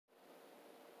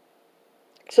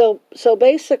So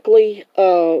basically,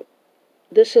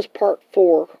 this is part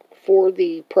 4 for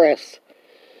the press.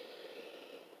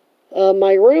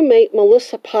 My roommate,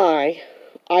 Melissa Pye,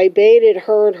 I baited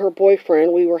her and her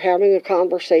boyfriend. We were having a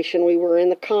conversation. We were in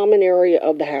the common area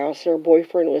of the house. Her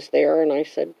boyfriend was there, and I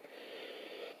said,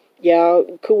 yeah,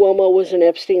 Cuomo was in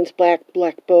Epstein's black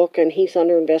book, and he's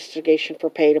under investigation for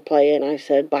pay to play. And I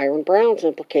said, Byron Brown's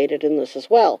implicated in this as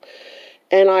well.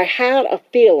 And I had a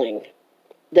feeling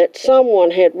that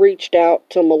someone had reached out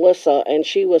to Melissa, and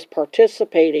she was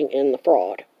participating in the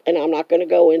fraud. And I'm not going to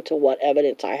go into what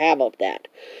evidence I have of that,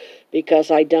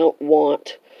 because I don't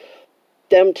want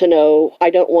them to know. I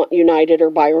don't want United or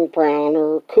Byron Brown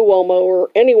or Cuomo or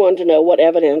anyone to know what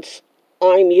evidence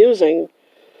I'm using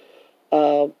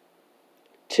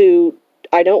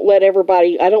I don't let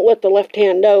the left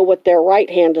hand know what their right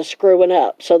hand is screwing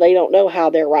up, so they don't know how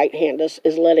their right hand is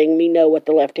letting me know what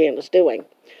the left hand is doing.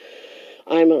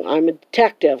 I'm a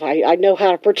detective. I know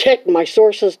how to protect my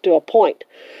sources to a point.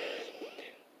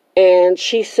 And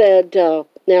she said, oh,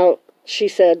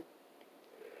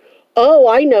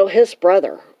 I know his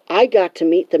brother. I got to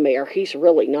meet the mayor. He's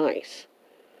really nice.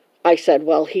 I said,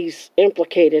 well, he's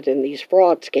implicated in these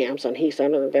fraud scams, and he's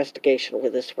under investigation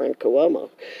with his friend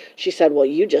Cuomo. She said, well,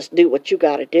 you just do what you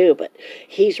got to do, but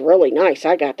he's really nice.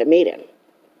 I got to meet him.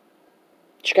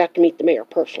 She got to meet the mayor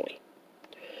personally.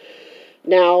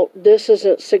 Now, this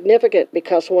isn't significant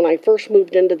because when I first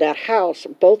moved into that house,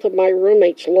 both of my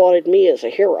roommates lauded me as a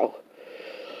hero.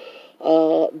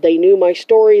 They knew my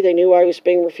story. They knew I was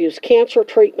being refused cancer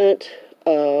treatment.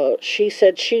 She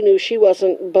said she knew she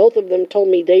wasn't. Both of them told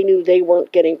me they knew they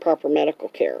weren't getting proper medical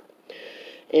care.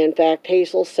 In fact,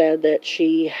 Hazel said that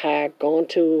she had gone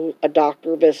to a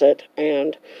doctor visit,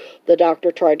 and the doctor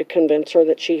tried to convince her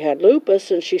that she had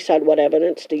lupus, and she said, what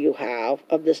evidence do you have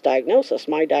of this diagnosis?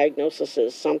 My diagnosis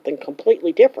is something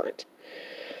completely different.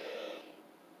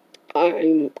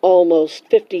 I'm almost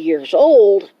 50 years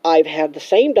old. I've had the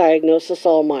same diagnosis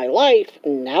all my life.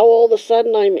 Now all of a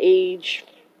sudden I'm age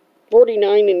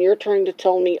 49 and you're trying to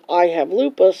tell me I have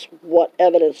lupus. What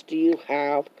evidence do you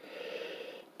have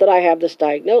that I have this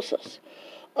diagnosis?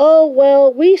 Oh,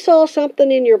 well, we saw something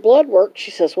in your blood work.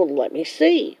 She says, well, let me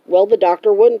see. Well, the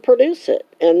doctor wouldn't produce it.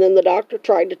 And then the doctor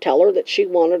tried to tell her that she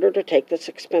wanted her to take this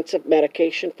expensive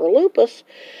medication for lupus.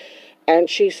 And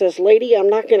she says, lady, I'm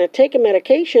not going to take a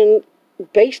medication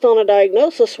based on a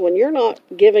diagnosis when you're not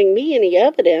giving me any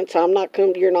evidence.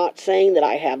 You're not saying that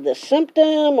I have this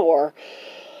symptom, or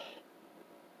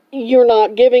you're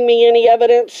not giving me any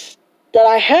evidence that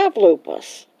I have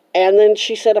lupus. And then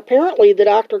she said, apparently the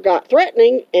doctor got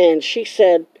threatening, and she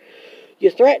said, you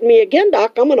threaten me again,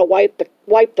 doc, I'm going to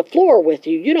wipe the floor with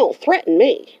you. You don't threaten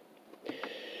me.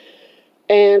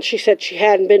 And she said she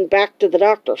hadn't been back to the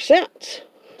doctor since.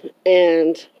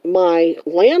 And my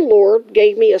landlord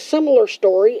gave me a similar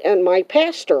story, and my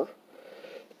pastor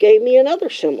gave me another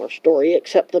similar story,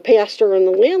 except the pastor and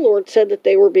the landlord said that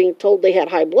they were being told they had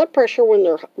high blood pressure when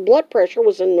their blood pressure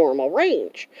was in normal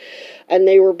range. And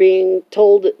they were being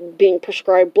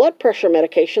prescribed blood pressure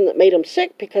medication that made them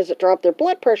sick because it dropped their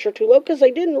blood pressure too low because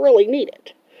they didn't really need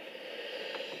it.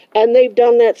 And they've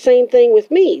done that same thing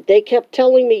with me. They kept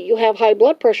telling me, you have high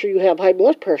blood pressure, you have high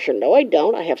blood pressure. No, I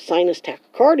don't. I have sinus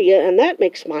tachycardia, and that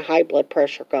makes my high blood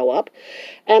pressure go up.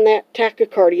 And that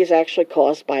tachycardia is actually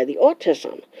caused by the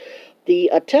autism.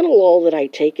 The atenolol that I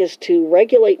take is to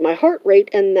regulate my heart rate,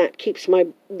 and that keeps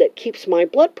my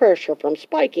blood pressure from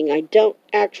spiking. I don't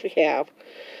actually have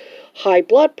high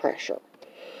blood pressure.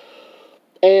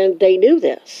 And they knew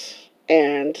this.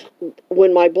 And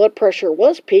when my blood pressure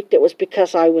was peaked, it was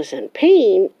because I was in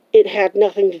pain. It had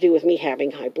nothing to do with me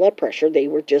having high blood pressure. They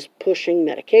were just pushing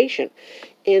medication.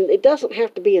 And it doesn't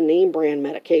have to be a name brand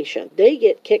medication. They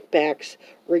get kickbacks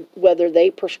whether they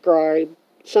prescribe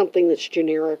something that's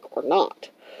generic or not.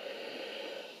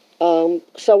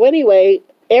 So anyway,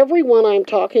 everyone I'm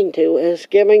talking to is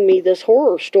giving me this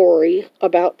horror story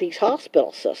about these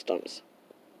hospital systems.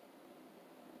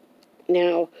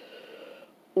 Now,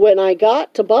 when I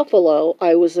got to Buffalo,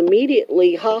 I was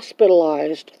immediately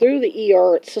hospitalized through the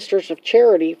ER at Sisters of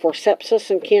Charity for sepsis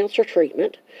and cancer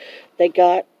treatment. They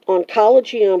got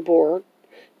oncology on board,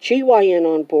 GYN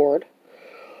on board,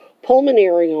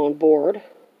 pulmonary on board,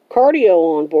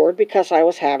 cardio on board because I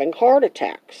was having heart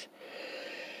attacks.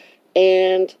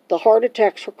 And the heart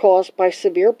attacks were caused by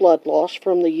severe blood loss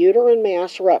from the uterine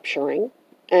mass rupturing.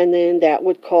 And then that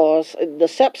would cause, the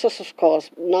sepsis was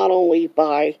caused not only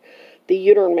by the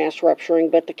uterine mass rupturing,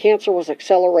 but the cancer was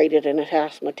accelerated and it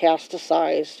has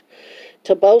metastasized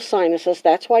to both sinuses.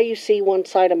 That's why you see one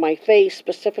side of my face,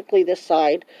 specifically this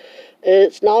side,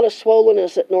 It's not as swollen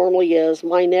as it normally is.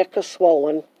 My neck is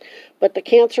swollen, but the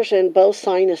cancer's in both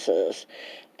sinuses.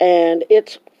 And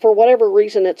it's, for whatever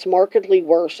reason, it's markedly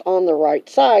worse on the right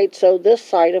side. So this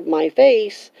side of my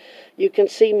face, you can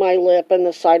see my lip and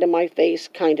the side of my face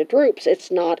kind of droops. It's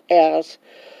not as,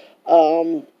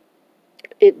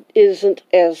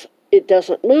 it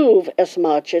doesn't move as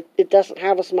much. It doesn't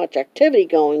have as much activity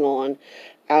going on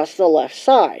as the left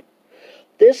side.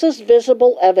 This is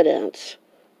visible evidence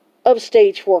of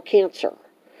stage 4 cancer.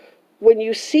 When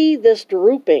you see this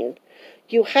drooping,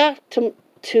 you have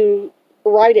to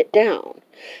write it down.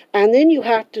 And then you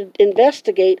have to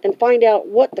investigate and find out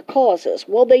what the cause is.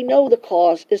 Well, they know the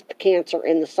cause is the cancer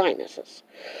in the sinuses.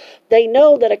 They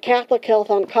know that a Catholic health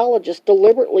oncologist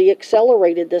deliberately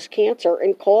accelerated this cancer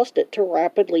and caused it to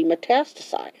rapidly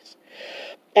metastasize.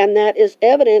 And that is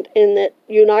evident in that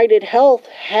United Health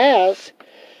has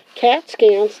CAT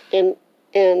scans and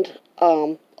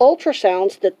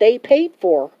ultrasounds that they paid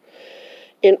for.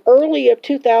 In early of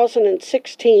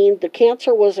 2016, the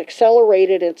cancer was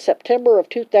accelerated in September of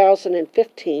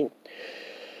 2015.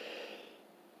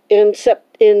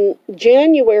 In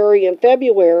January and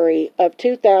February of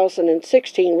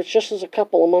 2016, which just is a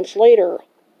couple of months later,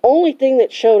 only thing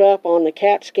that showed up on the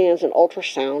CAT scans and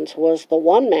ultrasounds was the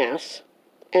one mass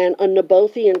and a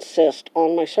Nabothian cyst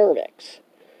on my cervix.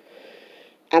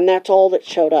 And that's all that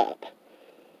showed up.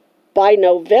 By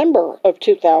November of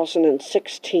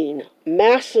 2016,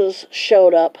 masses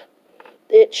showed up.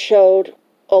 It showed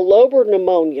a lobar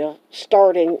pneumonia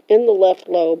starting in the left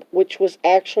lobe, which was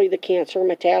actually the cancer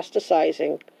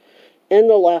metastasizing in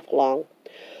the left lung.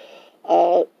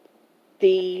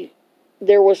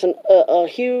 There was a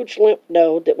huge lymph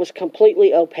node that was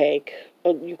completely opaque.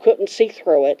 You couldn't see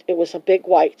through it. It was a big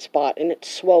white spot, and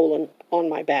it's swollen on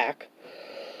my back.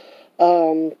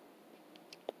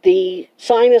 The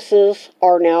sinuses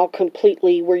are now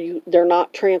completely they're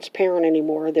not transparent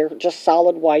anymore. They're just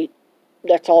solid white.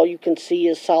 That's all you can see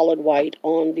is solid white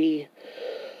on the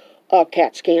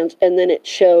CAT scans. And then it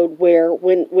showed where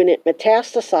when it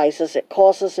metastasizes, it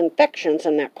causes infections,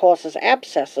 and that causes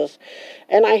abscesses.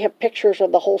 And I have pictures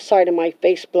of the whole side of my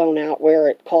face blown out where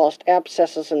it caused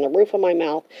abscesses in the roof of my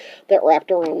mouth that wrapped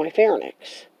around my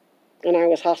pharynx. And I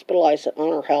was hospitalized at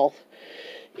Honor Health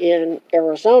in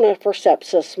Arizona for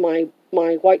sepsis. My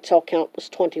white cell count was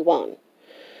 21.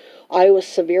 I was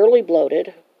severely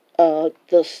bloated.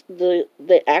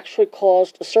 They actually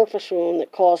caused a surface wound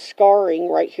that caused scarring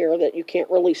right here that you can't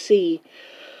really see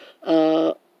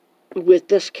with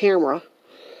this camera.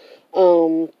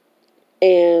 And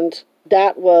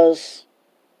that was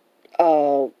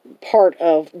part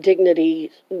of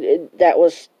Dignity.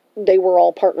 They were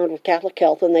all partnered with Catholic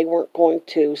Health, and they weren't going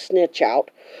to snitch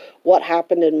out what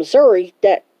happened in Missouri,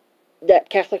 that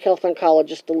Catholic Health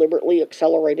oncologist deliberately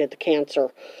accelerated the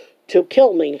cancer to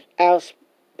kill me as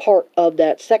part of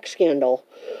that sex scandal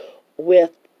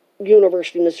with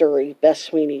University of Missouri, Beth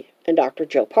Sweeney, and Dr.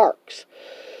 Joe Parks.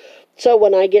 So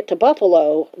when I get to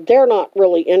Buffalo, they're not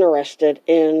really interested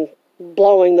in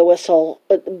blowing the whistle.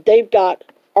 They've got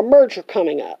a merger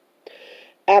coming up.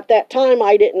 At that time,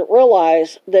 I didn't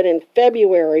realize that in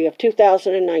February of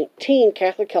 2019,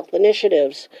 Catholic Health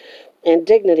Initiatives and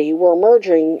Dignity were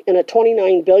merging in a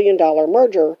 $29 billion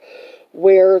merger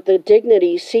where the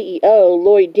Dignity CEO,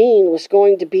 Lloyd Dean, was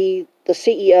going to be the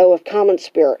CEO of Common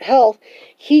Spirit Health.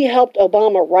 He helped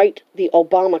Obama write the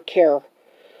Obamacare,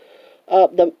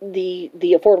 the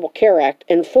Affordable Care Act,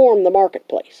 and form the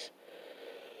marketplace,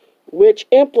 which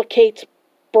implicates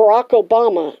Barack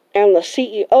Obama and the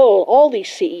CEO, all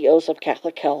these CEOs of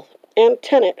Catholic Health, and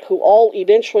Tenet, who all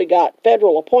eventually got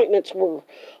federal appointments, were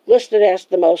listed as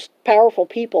the most powerful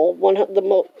people,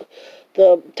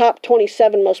 the top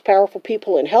 27 most powerful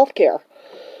people in healthcare.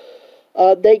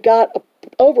 They got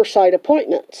oversight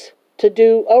appointments to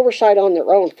do oversight on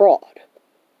their own fraud.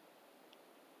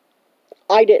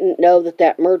 I didn't know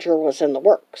that merger was in the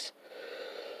works.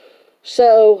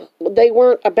 So they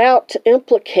weren't about to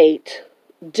implicate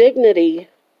Dignity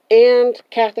and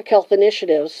Catholic Health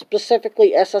Initiatives,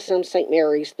 specifically SSM St.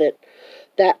 Mary's,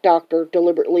 that doctor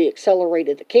deliberately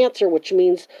accelerated the cancer, which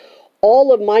means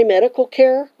all of my medical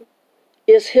care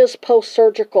is his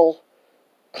post-surgical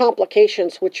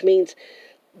complications, which means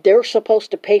they're supposed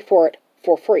to pay for it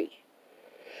for free.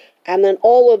 And then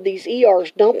all of these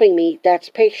ERs dumping me, that's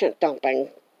patient dumping.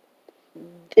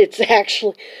 It's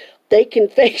actually, they can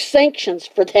face sanctions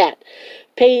for that,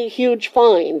 pay huge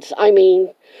fines. I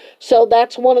mean, so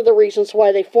that's one of the reasons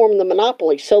why they formed the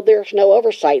monopoly. So there's no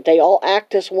oversight. They all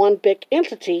act as one big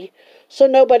entity, so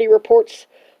nobody reports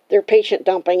their patient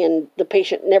dumping, and the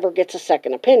patient never gets a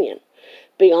second opinion.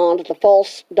 beyond the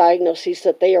false diagnoses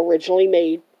that they originally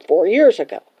made 4 years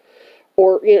ago.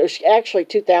 Or, actually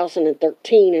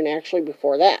 2013 and actually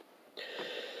before that.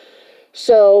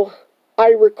 So, I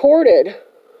recorded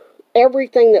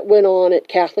everything that went on at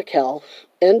Catholic Health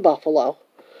in Buffalo.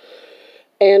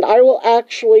 And I will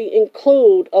actually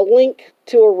include a link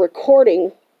to a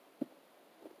recording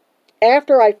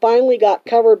after I finally got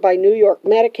covered by New York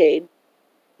Medicaid.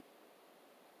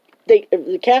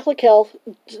 The Catholic Health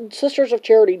Sisters of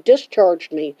Charity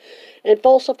discharged me and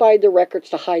falsified the records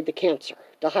to hide the cancer,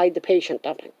 to hide the patient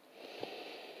dumping.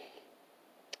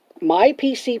 My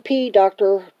PCP,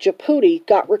 Dr. Japuti,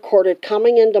 got recorded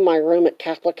coming into my room at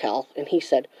Catholic Health, and he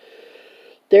said,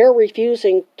 they're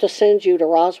refusing to send you to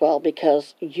Roswell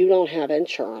because you don't have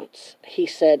insurance. He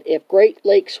said, if Great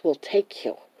Lakes will take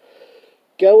you,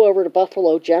 go over to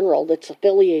Buffalo General that's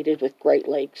affiliated with Great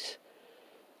Lakes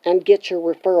and get your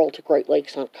referral to Great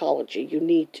Lakes Oncology. You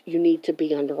need to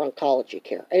be under oncology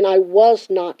care. And I was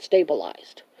not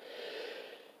stabilized.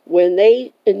 When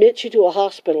they admit you to a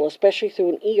hospital, especially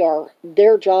through an ER,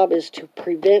 their job is to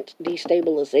prevent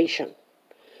destabilization.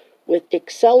 With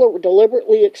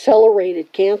deliberately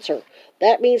accelerated cancer,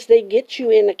 that means they get you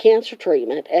into cancer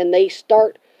treatment and they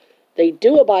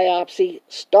do a biopsy,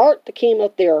 start the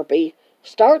chemotherapy,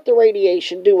 start the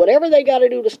radiation, do whatever they got to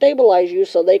do to stabilize you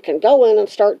so they can go in and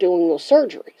start doing those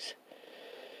surgeries.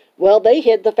 Well, they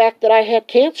hid the fact that I had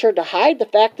cancer to hide the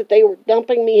fact that they were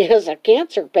dumping me as a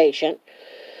cancer patient.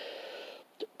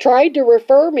 Tried to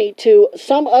refer me to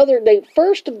some other,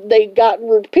 they got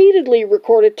repeatedly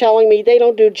recorded telling me they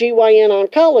don't do GYN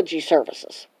oncology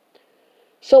services.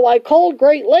 So I called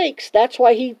Great Lakes. That's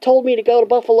why he told me to go to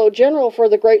Buffalo General for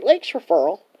the Great Lakes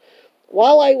referral.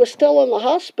 While I was still in the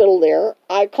hospital there,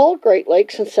 I called Great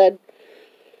Lakes and said,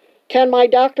 can my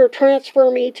doctor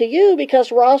transfer me to you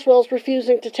because Roswell's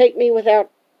refusing to take me without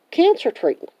cancer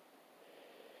treatment?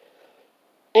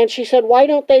 And she said, why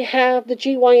don't they have the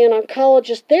GYN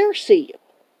oncologist there see you?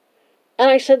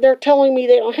 And I said, they're telling me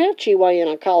they don't have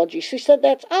GYN oncology. She said,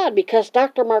 that's odd because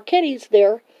Dr. Marchetti's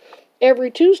there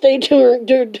every Tuesday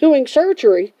doing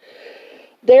surgery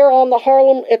there on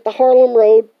at the Harlem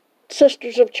Road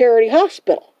Sisters of Charity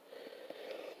Hospital.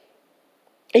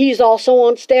 He's also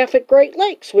on staff at Great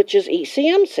Lakes, which is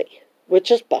ECMC, which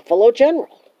is Buffalo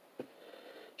General.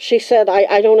 She said,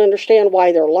 I don't understand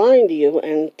why they're lying to you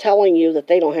and telling you that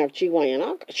they don't have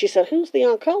GYN. She said, who's the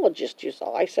oncologist you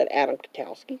saw? I said, Adam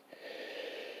Katowski.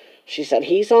 She said,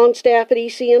 he's on staff at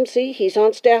ECMC, he's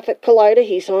on staff at Kaleida,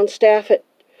 he's on staff at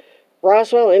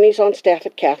Roswell, and he's on staff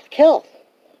at Catholic Health.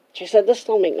 She said, this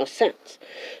don't make no sense.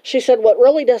 She said, what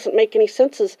really doesn't make any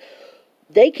sense is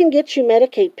they can get you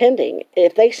Medicaid pending.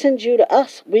 If they send you to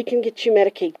us, we can get you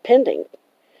Medicaid pending.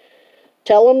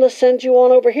 Tell them to send you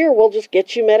on over here. We'll just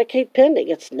get you Medicaid pending.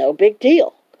 It's no big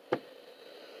deal.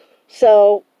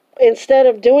 So instead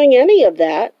of doing any of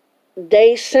that,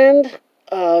 they send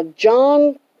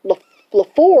John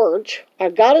LaForge.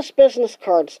 I've got his business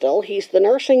card still. He's the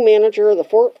nursing manager of the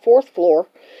fourth floor.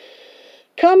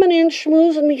 Coming in,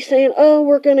 schmoozing me, saying, oh,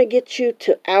 we're going to get you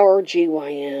to our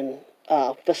GYN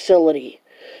facility.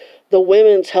 The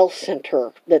Women's Health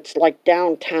Center that's like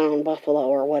downtown Buffalo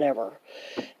or whatever.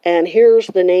 And here's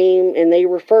the name, and they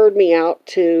referred me out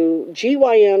to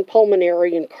GYN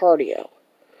Pulmonary and Cardio.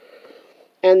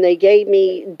 And they gave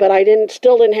me, but I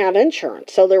still didn't have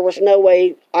insurance, so there was no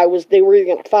way they were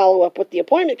going to follow up with the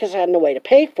appointment because I had no way to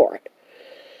pay for it.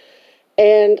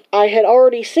 And I had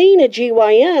already seen a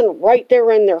GYN right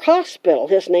there in their hospital.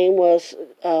 His name was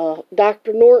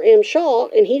Dr. Noor M. Shaw,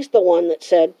 and he's the one that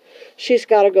said she's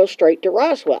got to go straight to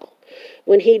Roswell.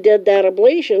 When he did that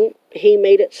ablation, he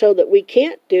made it so that we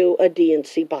can't do a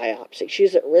DNC biopsy.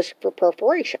 She's at risk for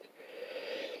perforation.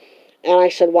 And I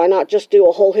said, why not just do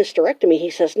a whole hysterectomy? He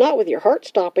says, not with your heart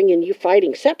stopping and you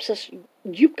fighting sepsis.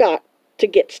 You've got to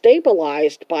get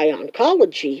stabilized by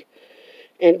oncology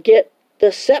and get the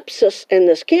sepsis and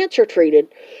this cancer treated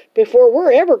before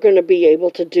we're ever going to be able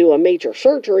to do a major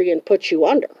surgery and put you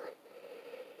under.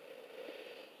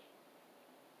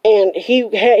 And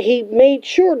he made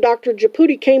sure Dr.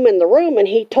 Japuti came in the room and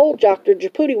he told Dr.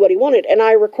 Japuti what he wanted. And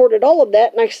I recorded all of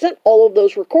that and I sent all of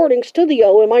those recordings to the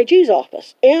OMIG's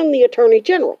office and the Attorney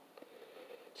General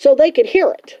so they could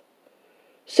hear it.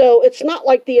 So it's not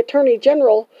like the Attorney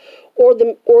General or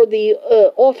the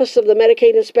Office of the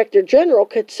Medicaid Inspector General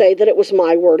could say that it was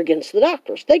my word against the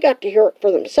doctors. They got to hear it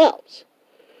for themselves.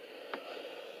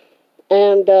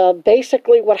 And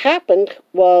basically what happened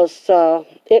was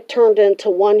it turned into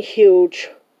one huge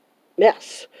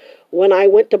mess. When I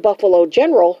went to Buffalo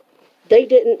General, they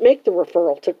didn't make the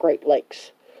referral to Great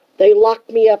Lakes. They locked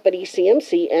me up at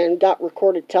ECMC and got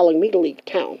recorded telling me to leave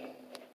town.